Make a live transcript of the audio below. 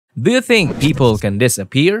Do you think people can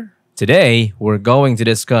disappear? Today, we're going to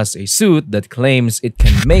discuss a suit that claims it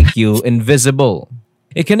can make you invisible.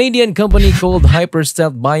 A Canadian company called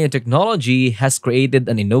Hyperstealth Biotechnology has created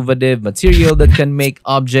an innovative material that can make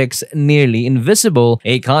objects nearly invisible,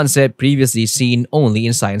 a concept previously seen only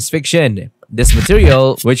in science fiction. This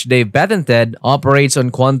material, which they've patented, operates on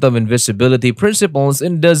quantum invisibility principles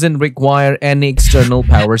and doesn't require any external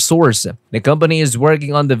power source. The company is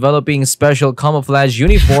working on developing special camouflage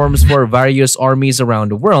uniforms for various armies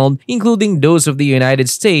around the world, including those of the United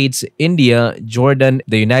States, India, Jordan,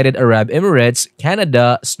 the United Arab Emirates,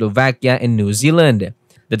 Canada, Slovakia, and New Zealand.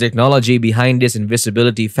 The technology behind this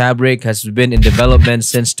invisibility fabric has been in development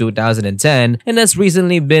since 2010 and has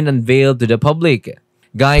recently been unveiled to the public.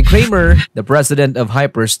 Guy Kramer, the president of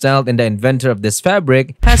Hyperstealth and the inventor of this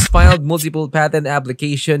fabric, has filed multiple patent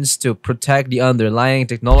applications to protect the underlying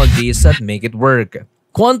technologies that make it work.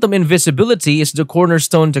 Quantum invisibility is the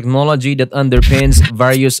cornerstone technology that underpins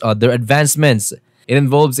various other advancements. It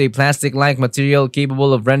involves a plastic-like material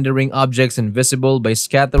capable of rendering objects invisible by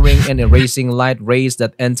scattering and erasing light rays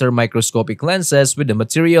that enter microscopic lenses with the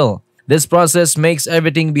material. This process makes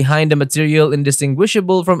everything behind the material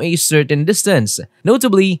indistinguishable from a certain distance.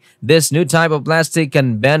 Notably, this new type of plastic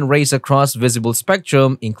can bend rays across visible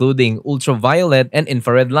spectrum, including ultraviolet and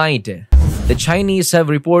infrared light. The Chinese have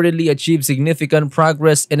reportedly achieved significant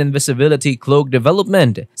progress in invisibility cloak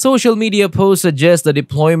development. Social media posts suggest the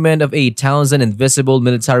deployment of 8,000 invisible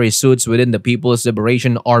military suits within the People's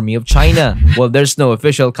Liberation Army of China. While there's no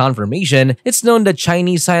official confirmation, it's known that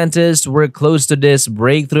Chinese scientists were close to this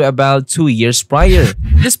breakthrough about 2 years prior.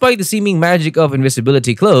 Despite the seeming magic of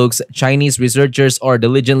invisibility cloaks, Chinese researchers are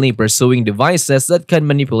diligently pursuing devices that can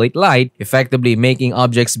manipulate light, effectively making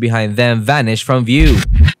objects behind them vanish from view.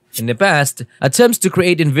 In the past, attempts to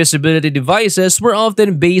create invisibility devices were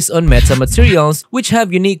often based on metamaterials, which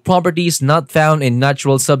have unique properties not found in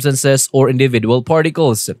natural substances or individual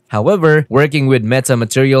particles. However, working with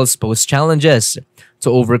metamaterials poses challenges. To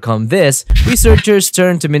overcome this, researchers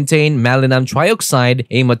turned to maintain malonyl trioxide,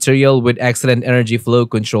 a material with excellent energy flow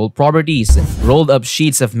control properties. Rolled-up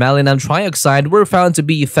sheets of malonyl trioxide were found to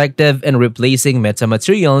be effective in replacing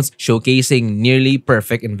metamaterials, showcasing nearly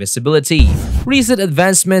perfect invisibility. Recent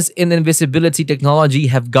advancements in invisibility technology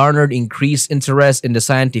have garnered increased interest in the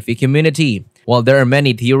scientific community. While there are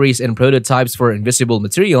many theories and prototypes for invisible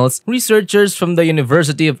materials, researchers from the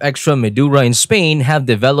University of Extremadura in Spain have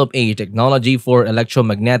developed a technology for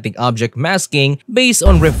electromagnetic object masking based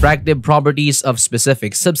on refractive properties of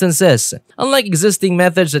specific substances. Unlike existing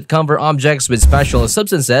methods that cover objects with special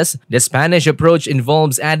substances, the Spanish approach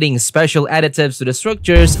involves adding special additives to the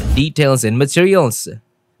structures, details, and materials.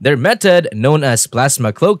 Their method, known as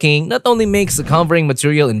plasma cloaking, not only makes the covering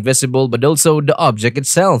material invisible but also the object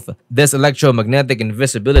itself. This electromagnetic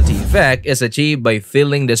invisibility effect is achieved by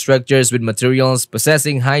filling the structures with materials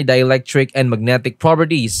possessing high dielectric and magnetic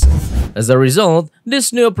properties. As a result,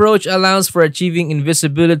 this new approach allows for achieving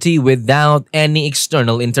invisibility without any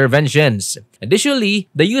external interventions. Additionally,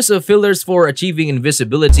 the use of fillers for achieving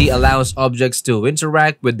invisibility allows objects to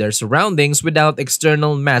interact with their surroundings without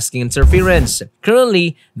external masking interference.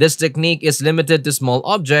 Currently, this technique is limited to small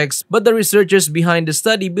objects, but the researchers behind the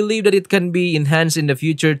study believe that it can be enhanced in the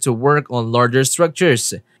future to work on larger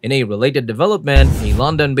structures. In a related development, a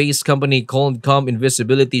London-based company called Com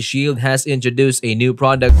Invisibility Shield has introduced a new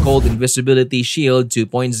product called Invisibility Shield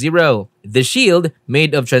 2.0. The shield,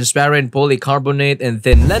 made of transparent polycarbonate and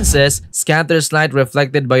thin lenses, scatters light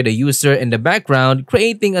reflected by the user in the background,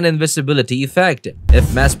 creating an invisibility effect.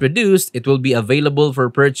 If mass-produced, it will be available for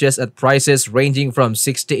purchase at prices ranging from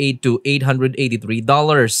 $68 to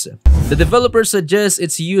 $883. The developer suggests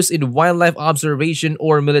its use in wildlife observation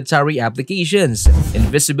or military applications.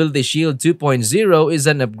 Invisibility Shield 2.0 is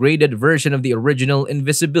an upgraded version of the original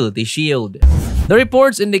Invisibility Shield. The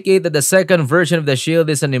reports indicate that the second version of the shield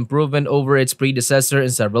is an improvement over its predecessor in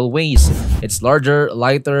several ways. It's larger,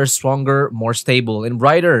 lighter, stronger, more stable, and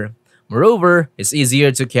brighter. Moreover, it's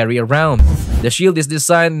easier to carry around. The shield is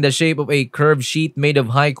designed in the shape of a curved sheet made of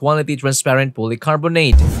high-quality transparent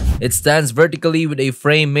polycarbonate. It stands vertically with a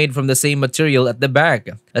frame made from the same material at the back.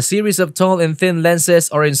 A series of tall and thin lenses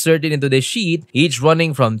are inserted into the sheet, each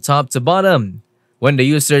running from top to bottom. When the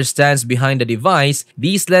user stands behind the device,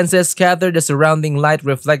 these lenses scatter the surrounding light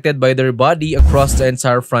reflected by their body across the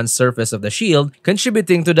entire front surface of the shield,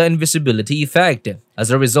 contributing to the invisibility effect. As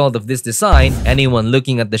a result of this design, anyone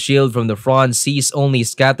looking at the shield from the front sees only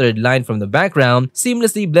scattered light from the background,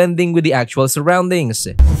 seamlessly blending with the actual surroundings.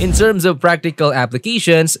 In terms of practical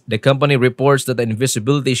applications, the company reports that the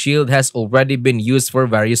invisibility shield has already been used for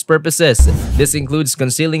various purposes. This includes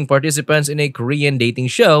concealing participants in a Korean dating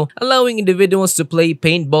show, allowing individuals to play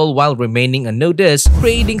paintball while remaining unnoticed,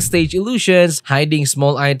 creating stage illusions, hiding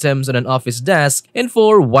small items on an office desk, and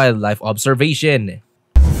for wildlife observation.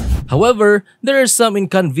 However, there are some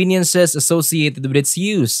inconveniences associated with its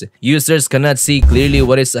use. Users cannot see clearly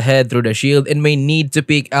what is ahead through the shield and may need to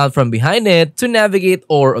peek out from behind it to navigate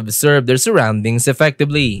or observe their surroundings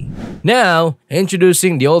effectively. Now,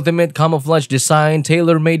 introducing the ultimate camouflage design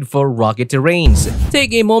tailor-made for rocky terrains.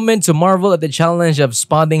 Take a moment to marvel at the challenge of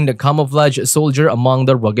spotting the camouflage soldier among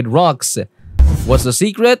the rugged rocks. What's the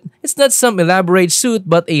secret? It's not some elaborate suit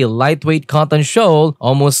but a lightweight cotton shawl,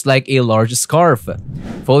 almost like a large scarf.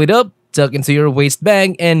 Fold it up, tuck into your waist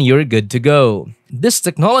bag, and you're good to go. This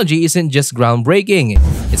technology isn't just groundbreaking,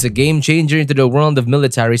 it's a game changer into the world of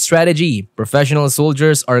military strategy. Professional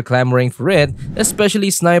soldiers are clamoring for it, especially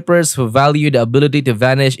snipers who value the ability to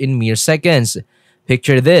vanish in mere seconds.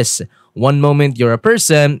 Picture this, one moment you're a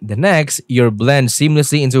person, the next, you're blend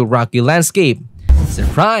seamlessly into a rocky landscape.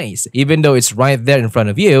 Surprise! Even though it's right there in front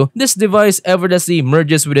of you, this device effortlessly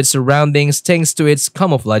merges with its surroundings thanks to its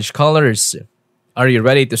camouflage colors. Are you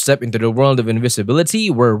ready to step into the world of invisibility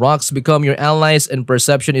where rocks become your allies and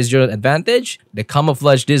perception is your advantage? The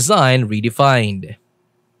camouflage design redefined.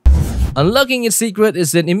 Unlocking its secret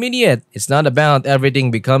isn't immediate. It's not about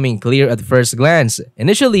everything becoming clear at first glance.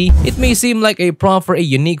 Initially, it may seem like a prop for a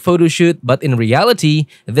unique photo shoot, but in reality,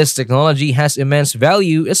 this technology has immense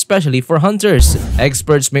value, especially for hunters.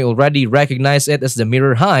 Experts may already recognize it as the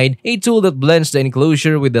mirror hide, a tool that blends the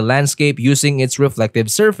enclosure with the landscape using its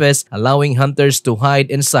reflective surface, allowing hunters to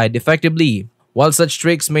hide inside effectively. While such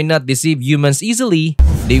tricks may not deceive humans easily,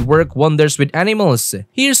 they work wonders with animals.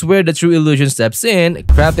 Here's where the true illusion steps in,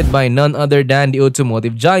 crafted by none other than the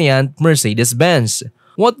automotive giant Mercedes-Benz.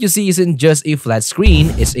 What you see isn't just a flat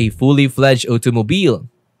screen, it's a fully fledged automobile.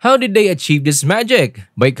 How did they achieve this magic?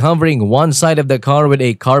 By covering one side of the car with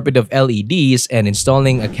a carpet of LEDs and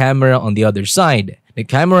installing a camera on the other side. The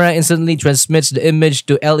camera instantly transmits the image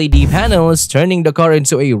to LED panels, turning the car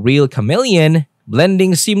into a real chameleon,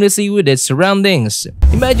 blending seamlessly with its surroundings.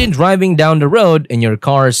 Imagine driving down the road and your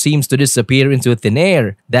car seems to disappear into thin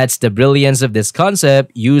air. That's the brilliance of this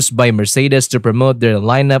concept, used by Mercedes to promote their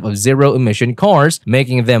lineup of zero-emission cars,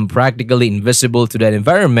 making them practically invisible to the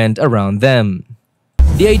environment around them.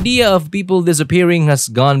 The idea of people disappearing has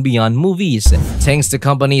gone beyond movies. Thanks to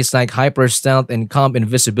companies like Hyperstealth and Comp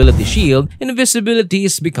Invisibility Shield, invisibility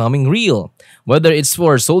is becoming real. Whether it's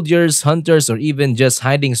for soldiers, hunters, or even just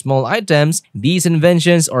hiding small items, these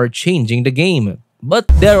inventions are changing the game. But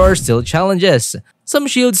there are still challenges. Some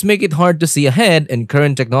shields make it hard to see ahead, and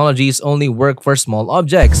current technologies only work for small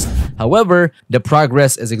objects. However, the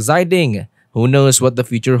progress is exciting. Who knows what the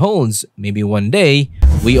future holds? Maybe one day,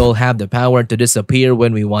 we all have the power to disappear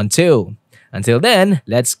when we want to. Until then,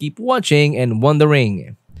 let's keep watching and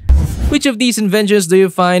wondering. Which of these inventions do you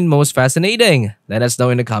find most fascinating? Let us know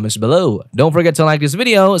in the comments below. Don't forget to like this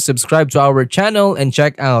video, subscribe to our channel, and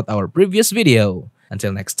check out our previous video.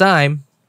 Until next time.